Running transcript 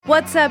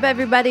What's up,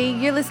 everybody?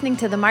 You're listening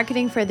to the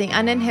Marketing for the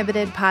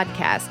Uninhibited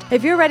podcast.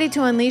 If you're ready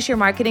to unleash your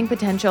marketing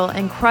potential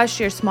and crush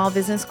your small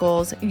business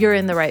goals, you're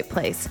in the right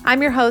place.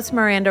 I'm your host,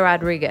 Miranda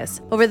Rodriguez.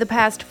 Over the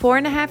past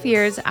 4.5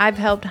 years, I've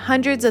helped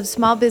hundreds of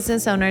small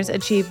business owners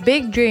achieve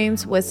big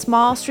dreams with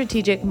small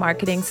strategic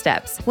marketing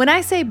steps. When I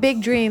say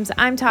big dreams,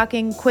 I'm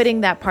talking quitting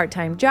that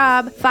part-time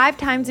job,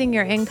 5-timesing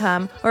your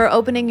income, or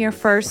opening your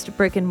first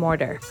brick and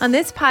mortar. On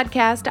this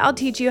podcast, I'll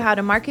teach you how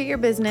to market your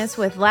business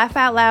with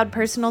laugh-out-loud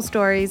personal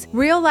stories,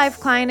 real-life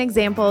client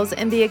examples,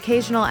 and the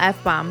occasional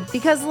F-bomb.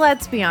 Because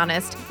let's be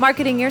honest,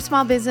 marketing your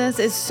small business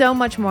is so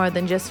much more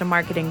than just a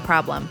marketing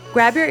problem.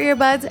 Grab your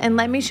earbuds and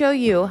let me show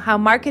you how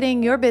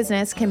marketing your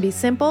business can be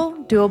simple,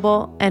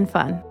 doable, and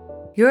fun.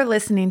 You're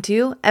listening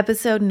to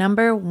episode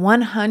number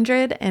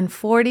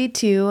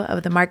 142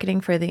 of the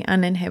Marketing for the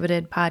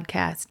Uninhibited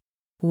podcast.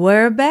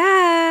 We're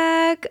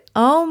back!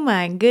 Oh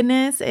my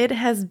goodness, it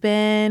has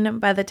been,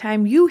 by the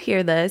time you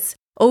hear this,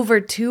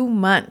 over 2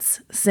 months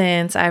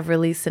since I've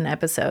released an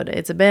episode.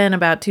 It's been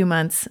about 2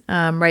 months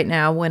right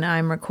now when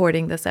I'm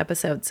recording this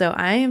episode. So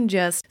I am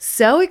just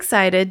so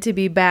excited to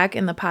be back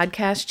in the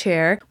podcast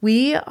chair.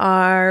 We've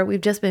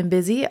just been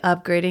busy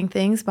upgrading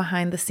things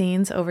behind the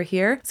scenes over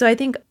here. So I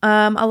think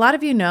a lot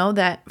of you know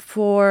that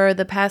for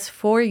the past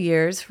 4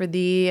 years, for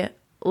the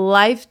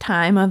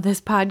lifetime of this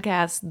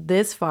podcast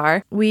this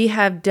far, we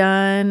have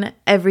done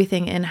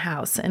everything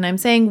in-house. And I'm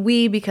saying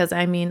we because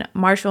I mean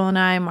Marshall,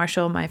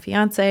 my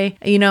fiance.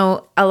 You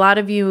know, a lot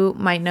of you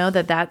might know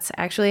that that's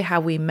actually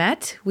how we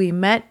met. We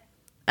met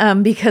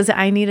because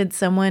I needed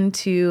someone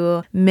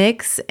to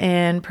mix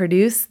and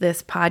produce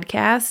this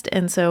podcast.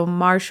 And so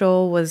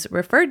Marshall was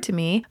referred to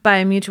me by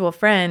a mutual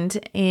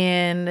friend,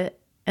 and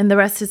the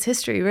rest is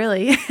history,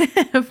 really,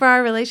 for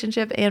our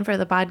relationship and for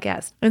the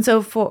podcast. And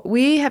so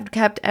we have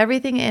kept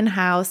everything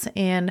in-house.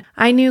 And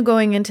I knew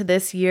going into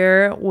this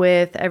year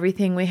with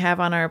everything we have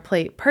on our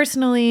plate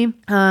personally,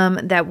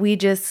 that we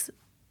just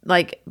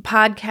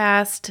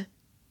podcast,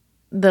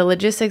 the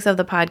logistics of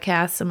the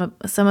podcast,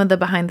 some of the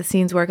behind the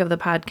scenes work of the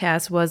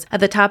podcast was at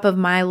the top of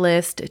my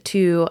list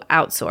to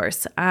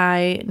outsource.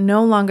 I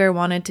no longer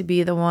wanted to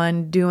be the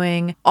one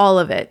doing all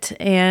of it.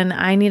 And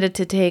I needed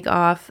to take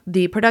off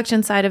the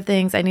production side of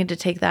things. I needed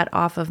to take that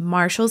off of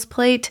Marshall's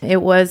plate.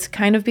 It was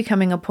kind of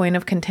becoming a point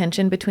of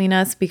contention between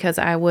us because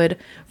I would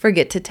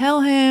forget to tell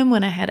him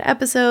when I had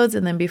episodes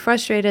and then be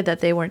frustrated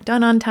that they weren't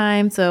done on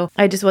time. So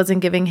I just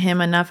wasn't giving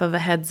him enough of a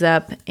heads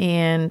up,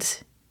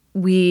 and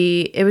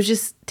it was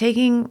just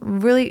taking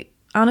really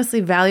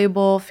honestly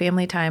valuable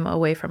family time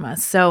away from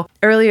us. So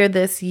earlier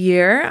this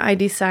year, I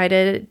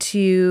decided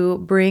to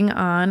bring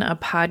on a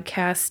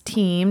podcast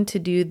team to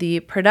do the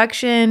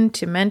production,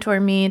 to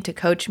mentor me, to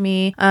coach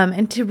me,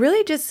 and to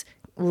really just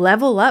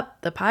level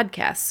up the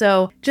podcast.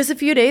 So just a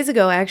few days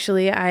ago,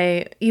 actually,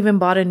 I even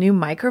bought a new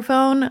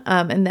microphone,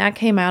 and that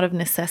came out of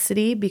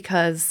necessity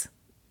because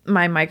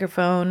my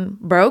microphone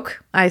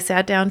broke. I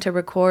sat down to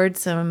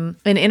record an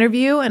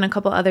interview and a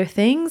couple other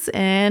things,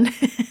 and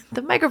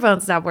the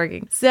microphone stopped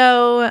working.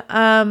 So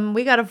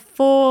we got a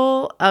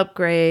full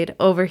upgrade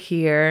over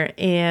here,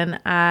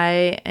 and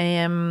I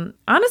am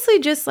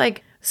honestly just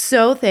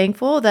so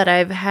thankful that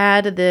I've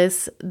had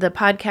the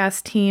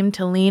podcast team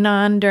to lean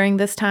on during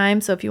this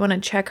time. So if you want to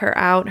check her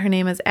out, her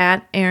name is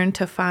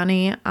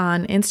 @ErinTafani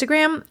on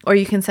Instagram, or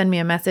you can send me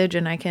a message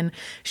and I can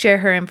share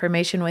her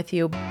information with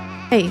you.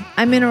 Hey,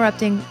 I'm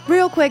interrupting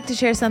real quick to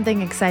share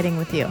something exciting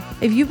with you.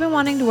 If you've been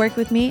wanting to work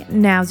with me,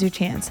 now's your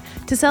chance.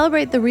 To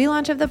celebrate the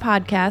relaunch of the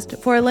podcast,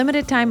 for a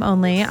limited time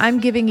only, I'm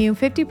giving you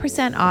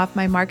 50% off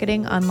my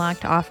Marketing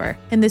Unlocked offer.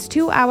 In this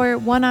 2-hour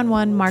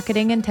one-on-one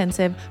marketing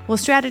intensive, we'll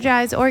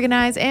strategize,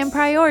 organize, and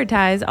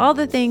prioritize all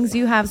the things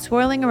you have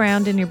swirling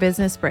around in your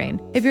business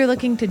brain. If you're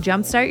looking to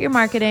jumpstart your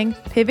marketing,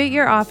 pivot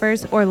your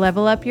offers, or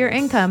level up your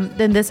income,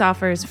 then this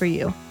offer is for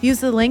you. Use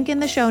the link in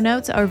the show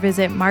notes or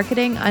visit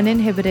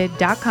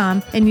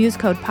marketinguninhibited.com and use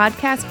code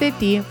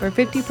podcast50 for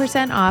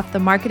 50% off the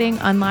Marketing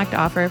Unlocked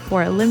offer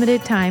for a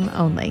limited time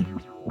only.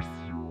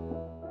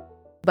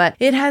 But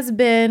it has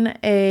been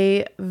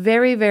a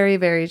very, very,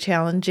 very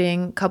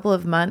challenging couple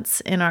of months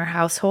in our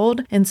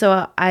household. And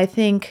so I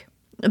think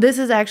this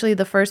is actually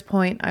the first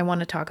point I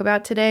want to talk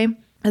about today,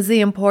 is the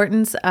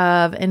importance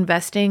of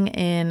investing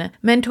in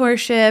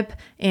mentorship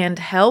and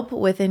help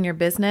within your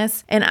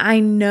business. And I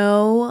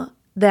know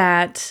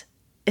that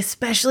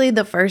especially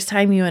the first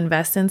time you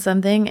invest in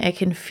something, it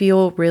can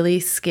feel really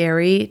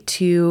scary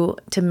to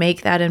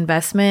make that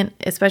investment,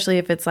 especially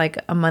if it's like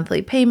a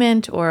monthly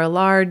payment or a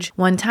large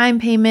one-time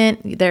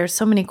payment. There's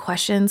so many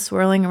questions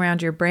swirling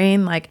around your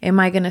brain, like, am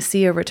I going to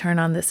see a return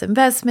on this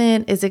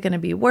investment? Is it going to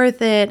be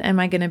worth it? Am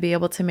I going to be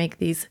able to make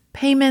these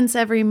payments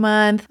every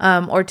month,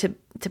 or to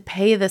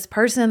pay this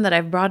person that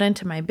I've brought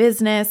into my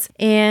business?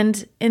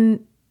 And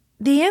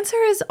the answer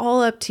is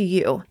all up to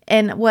you.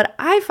 And what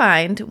I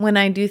find when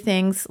I do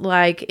things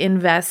like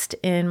invest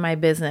in my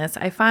business,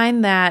 I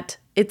find that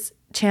it's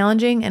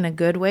challenging in a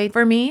good way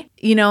for me.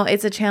 You know,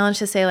 it's a challenge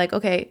to say like,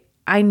 okay,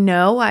 I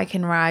know I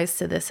can rise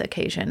to this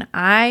occasion.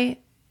 I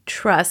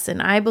trust,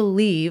 and I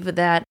believe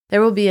that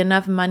there will be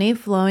enough money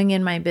flowing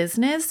in my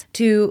business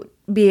to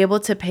be able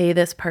to pay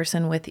this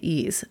person with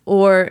ease.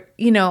 Or,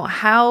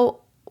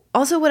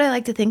 also what I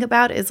like to think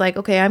about is like,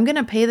 okay, I'm going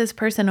to pay this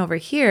person over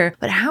here,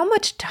 but how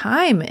much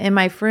time am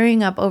I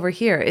freeing up over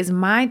here? Is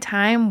my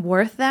time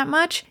worth that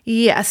much?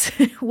 Yes,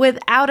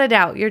 without a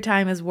doubt, your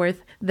time is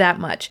worth that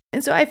much.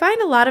 And so I find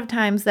a lot of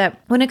times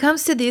that when it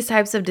comes to these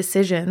types of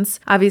decisions,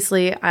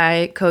 obviously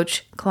I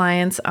coach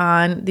clients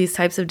on these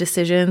types of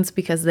decisions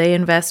because they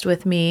invest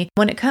with me.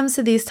 When it comes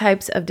to these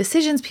types of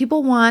decisions,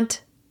 people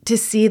want to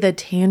see the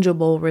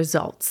tangible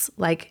results.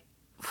 Like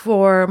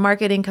for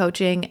marketing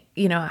coaching,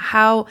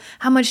 how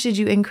much did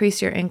you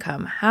increase your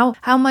income?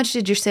 How much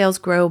did your sales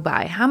grow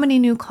by? How many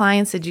new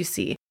clients did you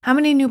see? How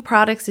many new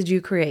products did you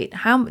create?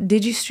 How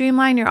did you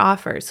streamline your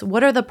offers?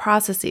 What are the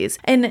processes?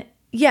 And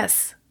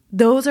yes,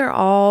 those are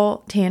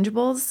all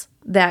tangibles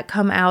that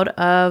come out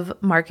of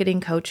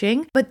marketing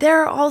coaching, but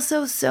there are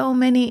also so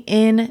many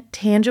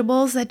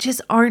intangibles that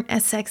just aren't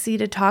as sexy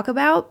to talk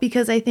about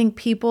because I think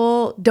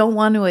people don't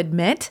want to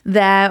admit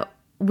that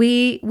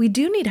we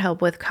do need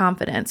help with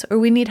confidence, or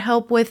we need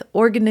help with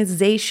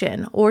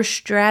organization or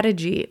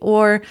strategy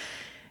or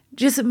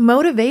just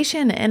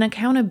motivation and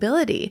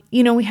accountability.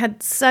 We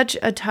had such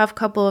a tough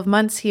couple of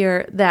months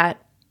here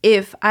that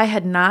if I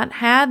had not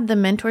had the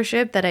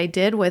mentorship that I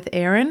did with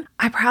Aaron,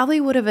 I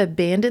probably would have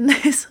abandoned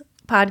this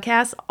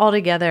podcast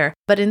altogether.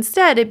 But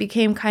instead, it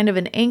became kind of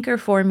an anchor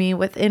for me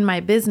within my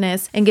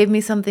business and gave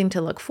me something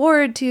to look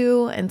forward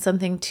to and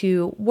something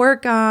to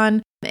work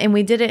on. And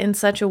we did it in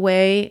such a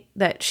way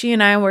that she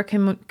and I were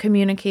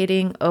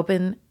communicating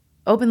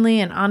openly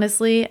and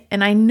honestly.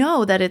 And I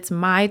know that it's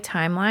my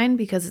timeline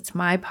because it's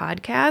my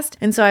podcast.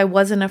 And so I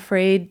wasn't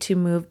afraid to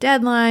move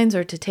deadlines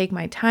or to take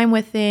my time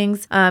with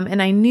things.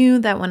 And I knew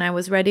that when I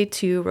was ready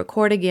to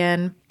record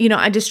again,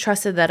 I just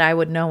trusted that I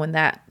would know when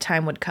that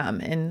time would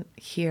come. And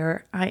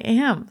here I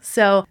am.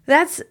 So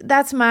that's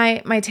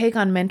my take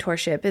on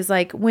mentorship is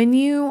like when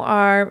you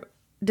are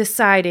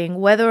deciding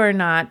whether or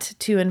not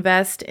to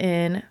invest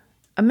in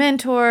a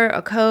mentor,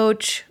 a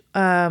coach,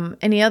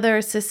 any other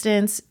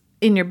assistance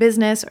in your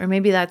business, or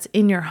maybe that's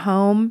in your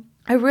home,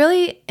 I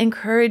really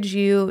encourage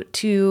you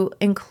to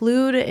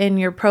include in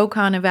your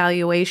pro-con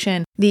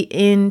evaluation the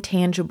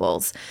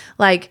intangibles,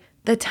 like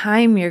the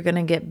time you're going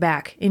to get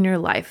back in your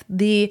life,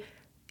 the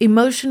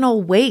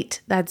emotional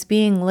weight that's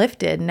being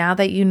lifted now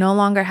that you no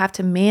longer have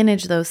to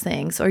manage those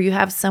things, or you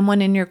have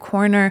someone in your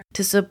corner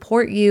to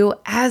support you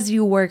as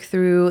you work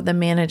through the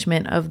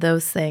management of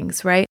those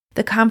things, right?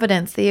 The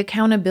confidence, the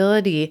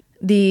accountability,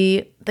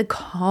 the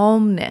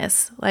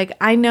calmness. Like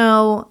I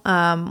know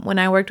when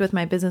I worked with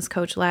my business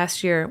coach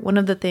last year, one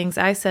of the things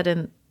I said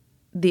in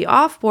the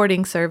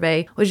offboarding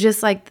survey was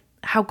just like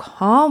how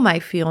calm I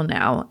feel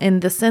now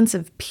and the sense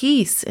of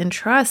peace and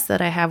trust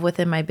that I have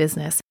within my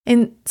business.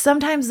 And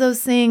sometimes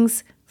those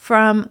things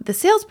from the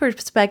sales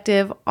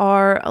perspective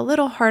are a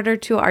little harder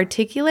to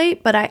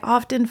articulate, but I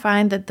often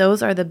find that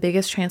those are the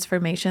biggest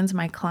transformations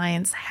my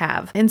clients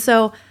have. And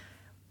so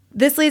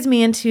this leads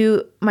me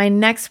into my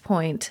next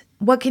point.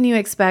 What can you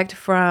expect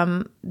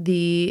from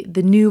the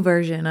new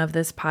version of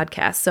this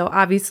podcast? So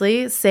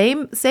obviously,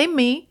 same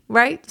me,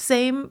 right?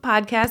 Same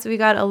podcast. We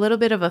got a little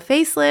bit of a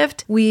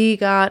facelift. We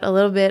got a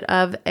little bit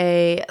of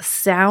a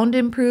sound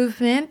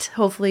improvement.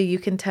 Hopefully you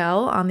can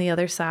tell on the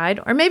other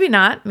side, or maybe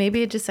not.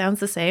 Maybe it just sounds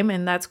the same,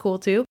 and that's cool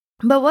too.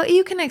 But what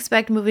you can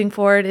expect moving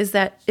forward is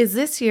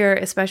this year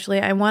especially,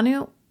 I want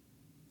to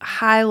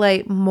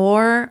highlight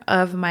more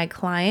of my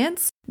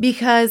clients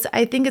because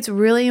I think it's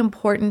really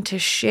important to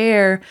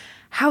share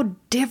how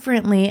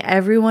differently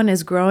everyone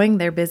is growing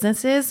their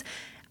businesses.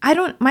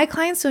 My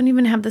clients don't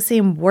even have the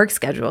same work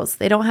schedules.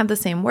 They don't have the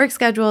same work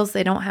schedules.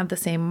 They don't have the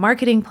same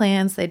marketing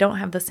plans. They don't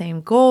have the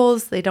same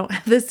goals. They don't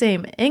have the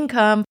same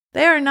income.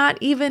 They are not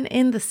even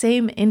in the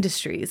same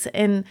industries.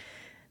 And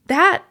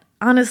that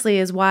honestly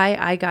is why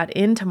I got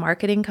into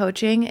marketing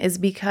coaching, is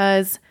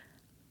because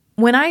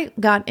when I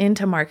got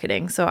into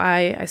marketing, so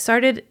I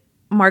started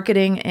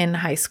marketing in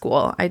high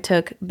school. I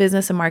took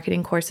business and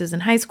marketing courses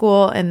in high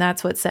school, and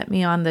that's what set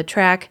me on the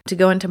track to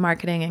go into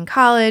marketing in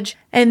college.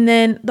 And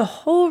then the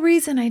whole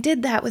reason I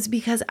did that was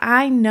because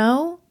I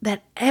know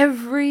that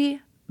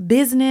every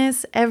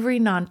business,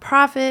 every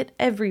nonprofit,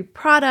 every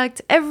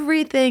product,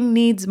 everything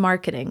needs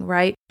marketing,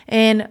 right?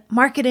 And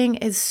marketing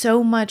is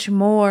so much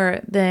more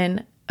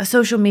than a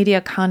social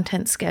media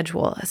content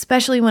schedule,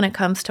 especially when it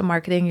comes to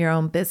marketing your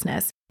own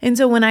business. And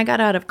so when I got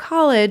out of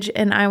college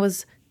and I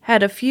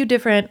had a few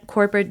different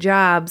corporate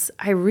jobs,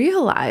 I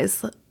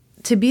realized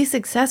to be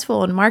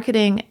successful in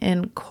marketing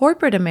in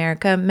corporate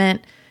America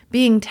meant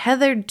being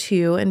tethered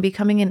to and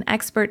becoming an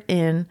expert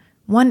in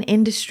one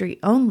industry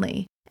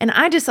only. And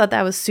I just thought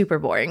that was super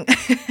boring.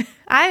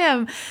 I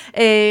am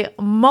a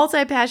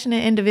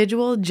multi-passionate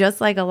individual,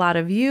 just like a lot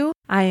of you.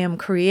 I am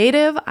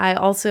creative. I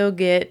also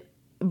get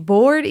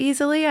bored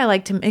easily. I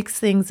like to mix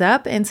things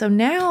up. And so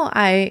now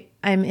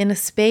I'm in a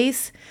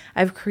space,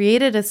 I've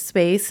created a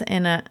space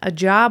and a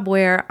job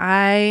where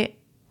I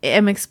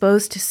am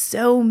exposed to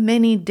so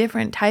many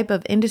different type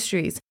of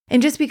industries.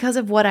 And just because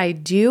of what I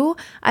do,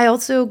 I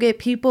also get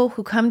people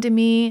who come to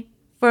me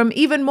from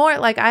even more,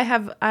 like I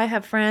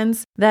have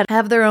friends that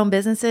have their own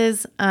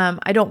businesses.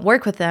 I don't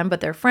work with them, but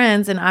they're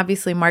friends. And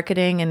obviously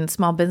marketing and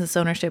small business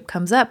ownership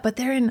comes up, but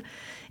they're in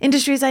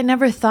industries I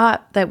never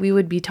thought that we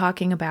would be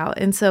talking about.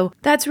 And so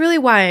that's really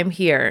why I'm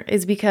here,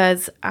 is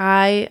because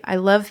I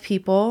love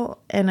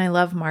people and I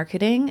love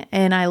marketing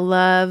and I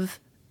love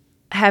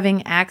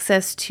having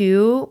access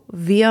to,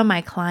 via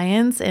my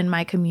clients and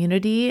my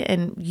community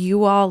and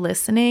you all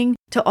listening,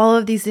 to all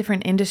of these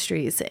different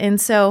industries. And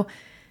so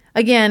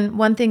again,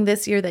 one thing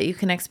this year that you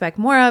can expect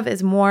more of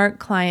is more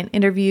client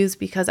interviews,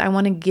 because I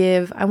want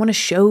to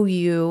show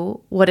you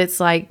what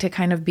it's like to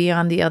kind of be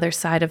on the other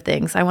side of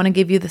things. I want to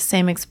give you the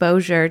same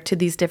exposure to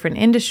these different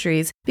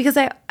industries, because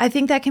I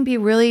think that can be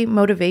really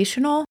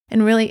motivational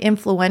and really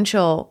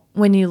influential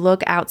when you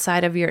look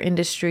outside of your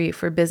industry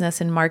for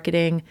business and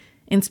marketing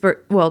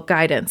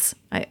guidance.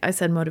 I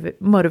said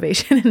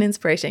motivation and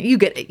inspiration. You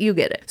get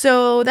it.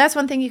 So that's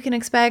one thing you can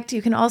expect.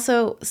 You can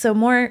also,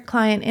 more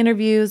client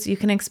interviews, you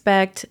can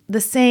expect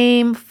the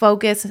same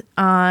focus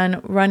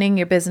on running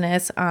your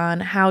business,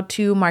 on how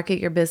to market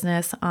your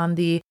business, on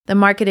the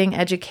marketing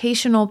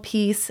educational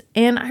piece.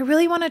 And I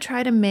really want to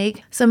try to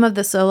make some of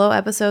the solo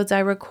episodes I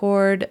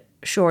record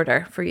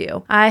shorter for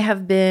you. I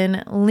have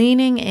been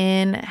leaning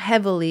in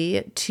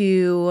heavily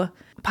to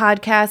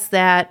podcasts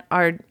that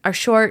are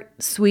short,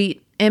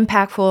 sweet,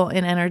 impactful,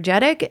 and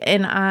energetic.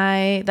 And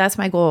that's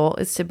my goal,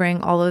 is to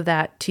bring all of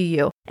that to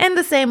you. And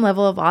the same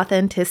level of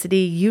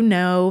authenticity,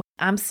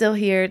 I'm still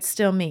here, it's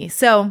still me.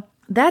 So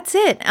that's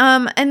it.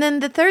 And then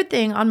the third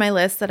thing on my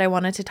list that I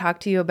wanted to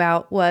talk to you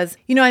about was,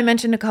 I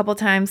mentioned a couple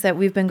times that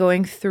we've been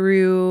going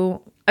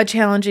through a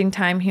challenging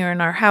time here in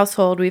our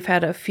household. We've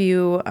had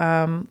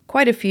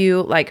quite a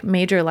few like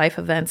major life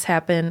events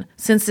happen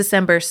since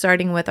December,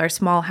 starting with our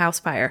small house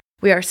fire.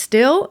 We are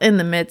still in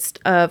the midst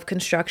of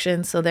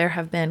construction, so there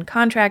have been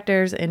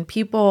contractors and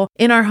people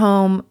in our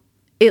home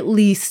at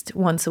least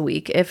once a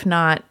week, if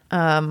not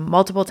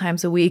multiple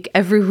times a week,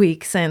 every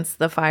week since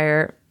the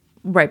fire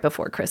right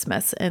before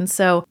Christmas. And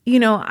so,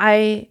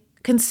 I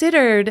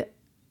considered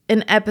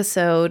an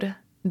episode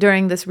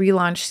during this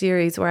relaunch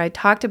series where I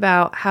talked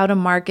about how to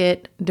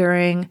market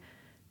during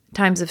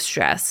times of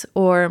stress,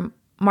 or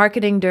how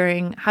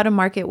to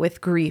market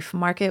with grief,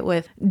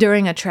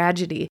 during a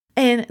tragedy.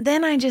 And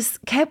then I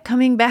just kept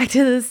coming back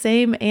to the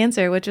same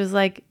answer, which was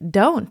like,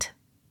 don't.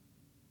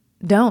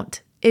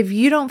 If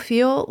you don't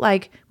feel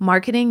like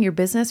marketing your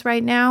business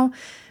right now,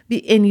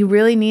 and you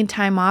really need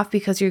time off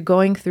because you're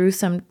going through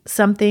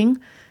something,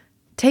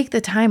 take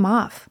the time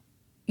off.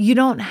 You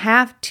don't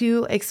have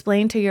to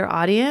explain to your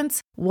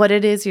audience what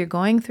it is you're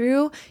going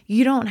through.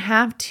 You don't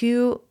have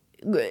to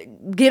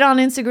get on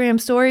Instagram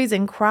stories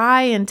and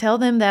cry and tell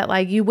them that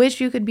like you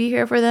wish you could be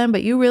here for them,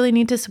 but you really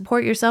need to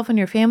support yourself and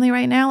your family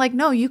right now. Like,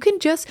 no, you can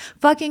just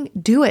fucking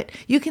do it.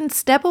 You can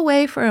step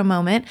away for a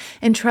moment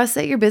and trust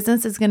that your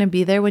business is going to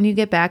be there when you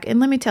get back. And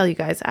let me tell you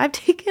guys, I've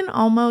taken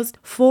almost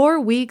 4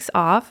 weeks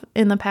off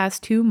in the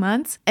past 2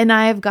 months, and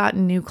I have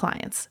gotten new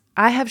clients.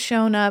 I have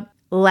shown up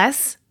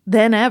less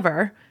than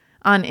ever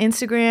on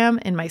Instagram,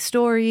 in my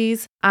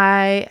stories.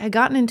 I had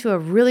gotten into a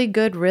really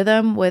good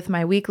rhythm with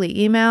my weekly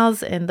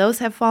emails, and those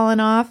have fallen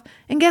off.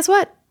 And guess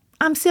what?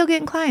 I'm still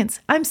getting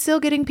clients. I'm still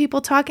getting people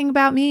talking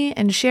about me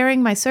and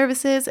sharing my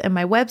services and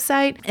my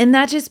website. And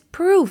that's just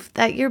proof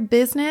that your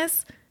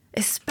business,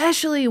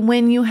 especially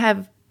when you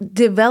have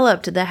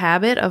developed the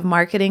habit of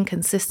marketing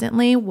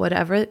consistently,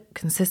 whatever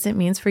consistent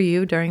means for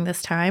you during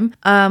this time.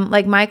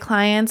 Like my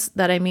clients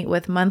that I meet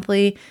with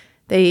monthly,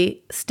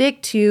 they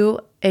stick to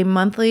a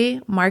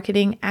monthly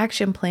marketing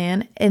action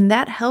plan, and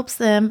that helps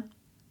them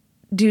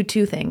do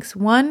 2 things.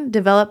 1,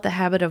 develop the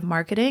habit of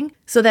marketing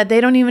so that they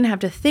don't even have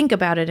to think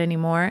about it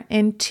anymore.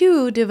 And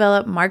 2,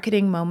 develop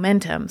marketing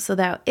momentum so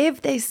that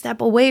if they step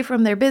away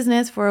from their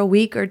business for a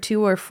week or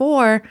 2 or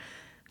 4,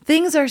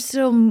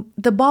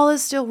 the ball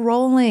is still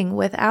rolling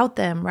without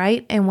them,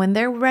 right? And when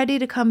they're ready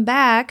to come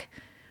back,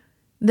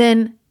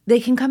 then they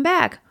can come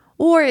back.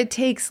 Or it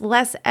takes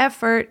less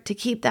effort to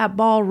keep that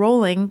ball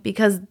rolling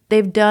because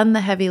they've done the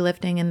heavy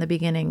lifting in the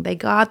beginning. They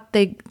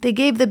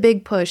gave the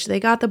big push. They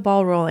got the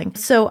ball rolling.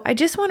 So I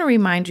just want to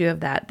remind you of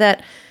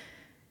that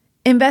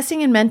investing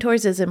in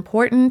mentors is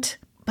important,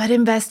 but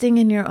investing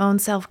in your own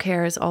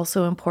self-care is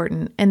also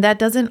important. And that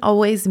doesn't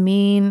always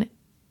mean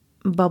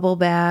bubble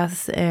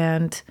baths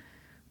and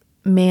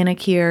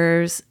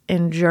manicures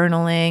and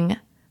journaling.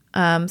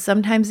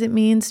 Sometimes it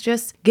means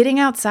just getting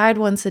outside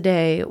once a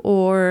day,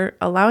 or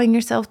allowing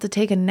yourself to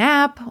take a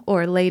nap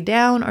or lay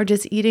down, or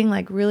just eating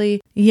like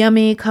really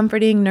yummy,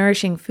 comforting,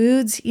 nourishing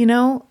foods.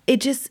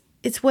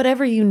 It's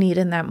whatever you need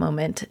in that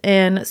moment.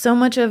 And so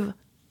much of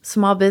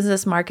small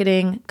business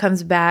marketing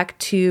comes back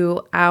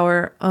to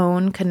our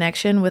own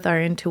connection with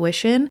our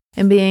intuition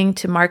and being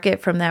to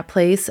market from that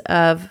place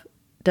of,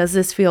 does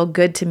this feel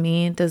good to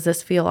me? Does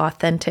this feel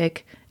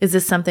authentic? Is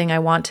this something I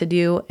want to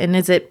do? And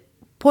is it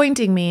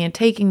pointing me and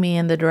taking me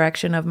in the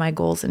direction of my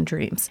goals and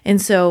dreams?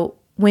 And so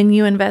when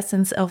you invest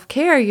in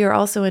self-care, you're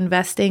also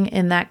investing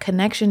in that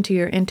connection to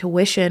your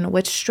intuition,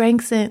 which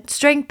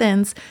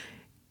strengthens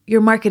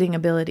your marketing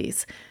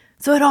abilities.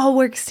 So it all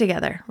works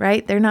together,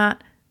 right? They're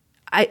not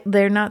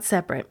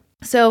separate.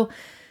 So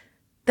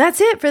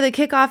that's it for the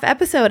kickoff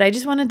episode. I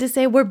just wanted to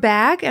say we're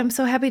back. I'm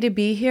so happy to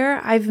be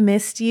here. I've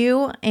missed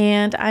you,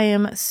 and I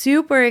am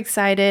super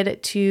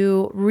excited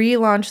to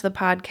relaunch the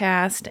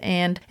podcast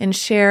and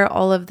share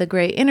all of the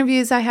great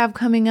interviews I have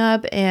coming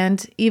up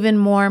and even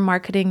more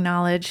marketing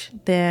knowledge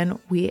than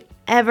we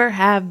ever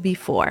have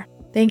before.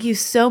 Thank you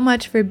so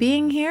much for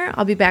being here.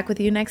 I'll be back with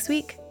you next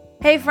week.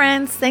 Hey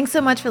friends, thanks so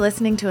much for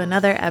listening to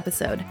another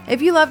episode.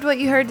 If you loved what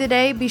you heard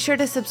today, be sure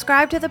to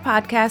subscribe to the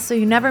podcast so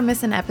you never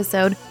miss an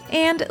episode,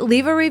 and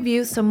leave a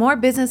review so more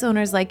business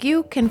owners like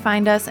you can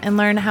find us and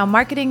learn how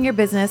marketing your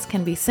business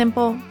can be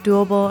simple,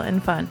 doable,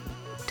 and fun.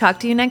 Talk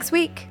to you next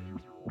week.